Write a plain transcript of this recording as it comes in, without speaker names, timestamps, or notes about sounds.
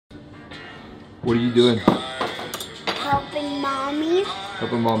What are you doing? Helping mommy.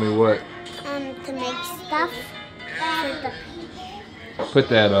 Helping mommy what? To make stuff for the. Put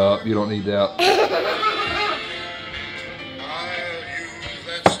that up. You don't need that.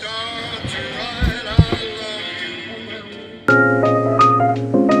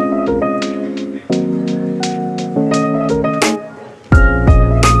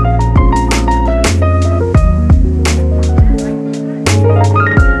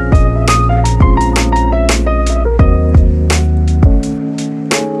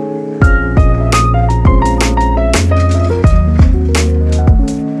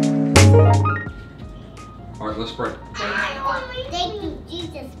 Let's pray. Thank you,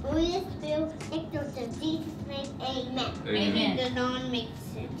 Jesus, for this bill. Thank you, in Jesus' name, amen. Amen. It doesn't make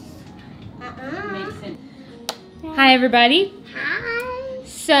sense. Makes sense. Hi, everybody. Hi.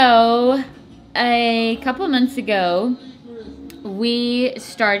 So, a couple of months ago, we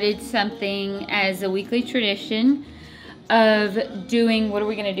started something as a weekly tradition of doing, what are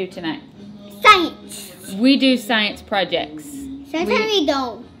we going to do tonight? Science. We do science projects. Sometimes we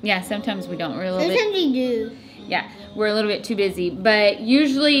don't. Yeah, sometimes we don't. We're a little Sometimes bit, we do. yeah, we're a little bit too busy. But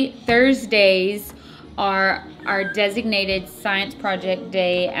usually Thursdays are our designated science project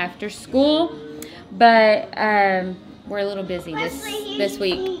day after school. But we're a little busy this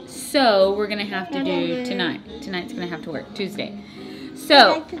week. So we're going to have to do tonight. Tonight's going to have to work, Tuesday.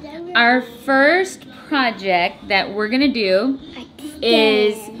 So our first project that we're going to do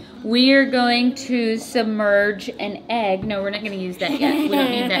is we are going to submerge an egg. No, we're not going to use that yet. We don't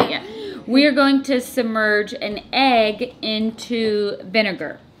need that yet. We are going to submerge an egg into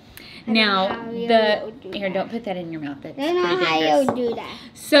vinegar. Now, here, don't put that in your mouth. That's pretty dangerous. How you do that?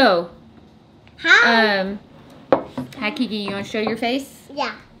 So, How? hi Kiki, you want to show your face?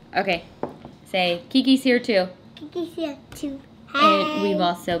 Yeah. Okay. Say, Kiki's here too. Kiki's here too. And we've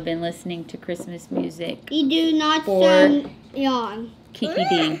also been listening to Christmas music You do not for sound young. Kiki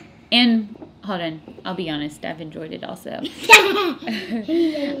D. And, hold on, I'll be honest, I've enjoyed it also.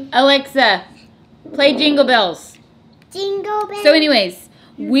 Alexa, play Jingle Bells. Jingle bells. So anyways,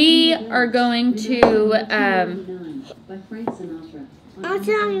 we are going to, I'll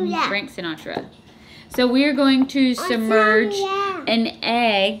tell you that. Frank Sinatra. So we are going to submerge an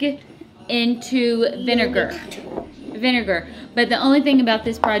egg into vinegar. But the only thing about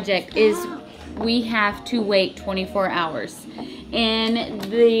this project is we have to wait 24 hours. And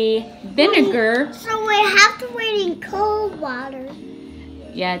the vinegar... So we have to wait in cold water.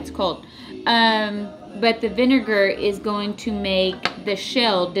 Yeah, it's cold. But the vinegar is going to make the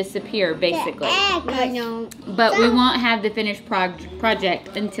shell disappear, basically. I know. But we won't have the finished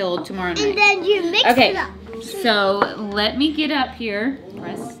project until tomorrow night. And then you mix it up. So let me get up here.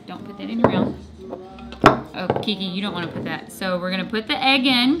 Press, don't put that in your mouth. Oh, Kiki, you don't want to put that. So we're going to put the egg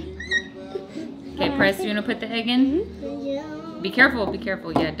in. Okay, Press, you want to put the egg in? Yeah. Be careful, be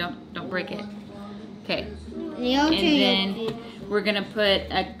careful. Yeah, don't break it. Okay. And then we're going to put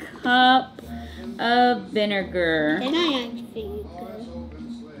a cup of vinegar. Then I actually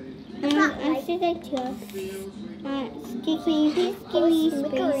good. I see that too. Can you please give me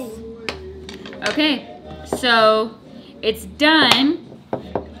space? Okay, so it's done.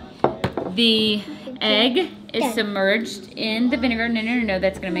 The egg is submerged in the vinegar. No,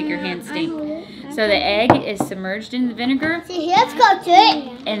 that's going to make your hands stink. So the egg is submerged in the vinegar. See, let's go to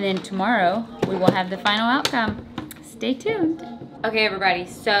it. And then tomorrow we will have the final outcome. Stay tuned. Okay, everybody,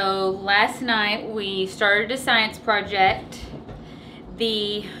 so last night we started a science project.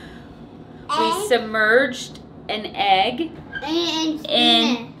 We submerged an egg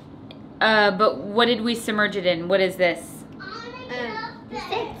in, but what did we submerge it in? What is this?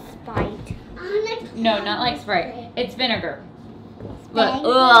 Sprite. No, not like Sprite. It's vinegar. Look,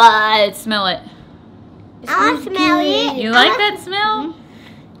 ugh, smell it. I smell it. You like that smell?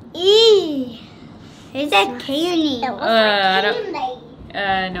 Eee. Is that candy? I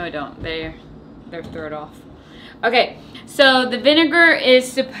don't. No, I don't. They're thrown off. Okay, so the vinegar is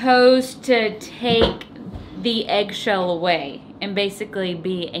supposed to take the eggshell away and basically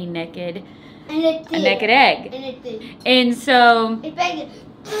be a naked egg. And so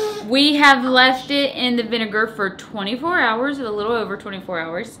we have left it in the vinegar for 24 hours, a little over 24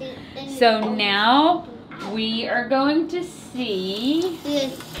 hours. So now we are going to see.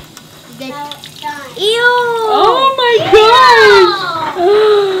 Ew! Oh my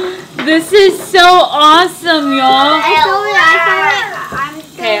gosh! This is so awesome, y'all. I saw it.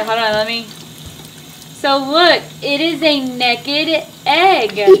 Okay, hold on, let me. So look, it is a naked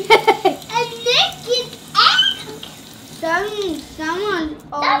egg. A naked egg? Someone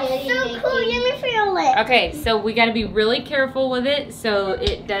already. That's so cool. Let me feel it. Okay, so we got to be really careful with it so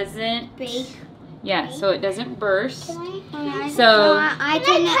it doesn't Yeah, so it doesn't burst. So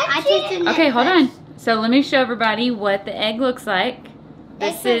Okay, hold on. So let me show everybody what the egg looks like.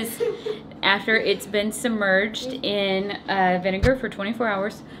 This is after it's been submerged in vinegar for 24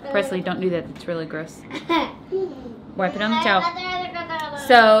 hours. Presley, don't do that. It's really gross. Wipe it on the towel.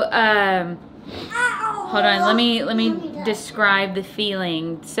 So, hold on. Let me describe the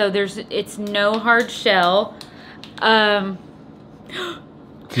feeling. So it's no hard shell.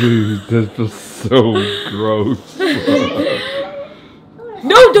 Dude, that feels so gross.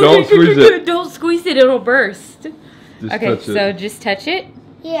 No, Don't squeeze it. Don't squeeze it. It'll burst. Just Okay, touch it. so just touch it.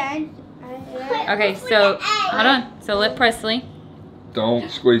 Yeah. Okay, so hold on. So let Presley. Don't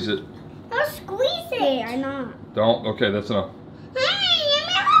squeeze it. Don't squeeze it. Yeah, I'm not. Don't. Okay, that's enough.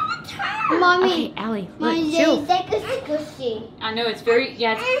 Mommy. Okay, Allie, look, Mommy, chill. it's like a squishy. I know it's very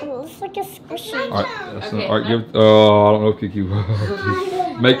It's like a squishy. All right, that's Okay, enough. All right, give. Oh, I don't know, Kiki.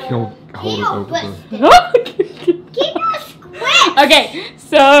 Make him hold it over. Keep on squish. Okay,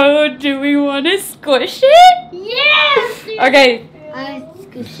 so do we want to squish it? Yes. Okay.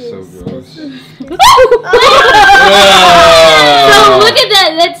 It's so gross. So look at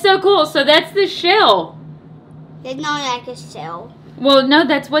that. That's so cool. So that's the shell. It's not like a shell. Well, no,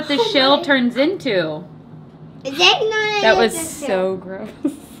 that's what the shell turns into. Is that not That like was a so shell? gross.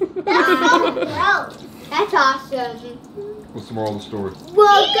 That's so gross. That's awesome. What's the moral of the story?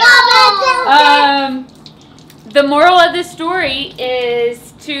 The moral of the story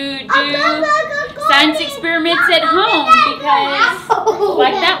is to do science experiments at home because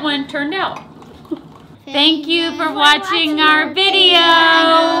like that one turned out. Thank you for watching our video.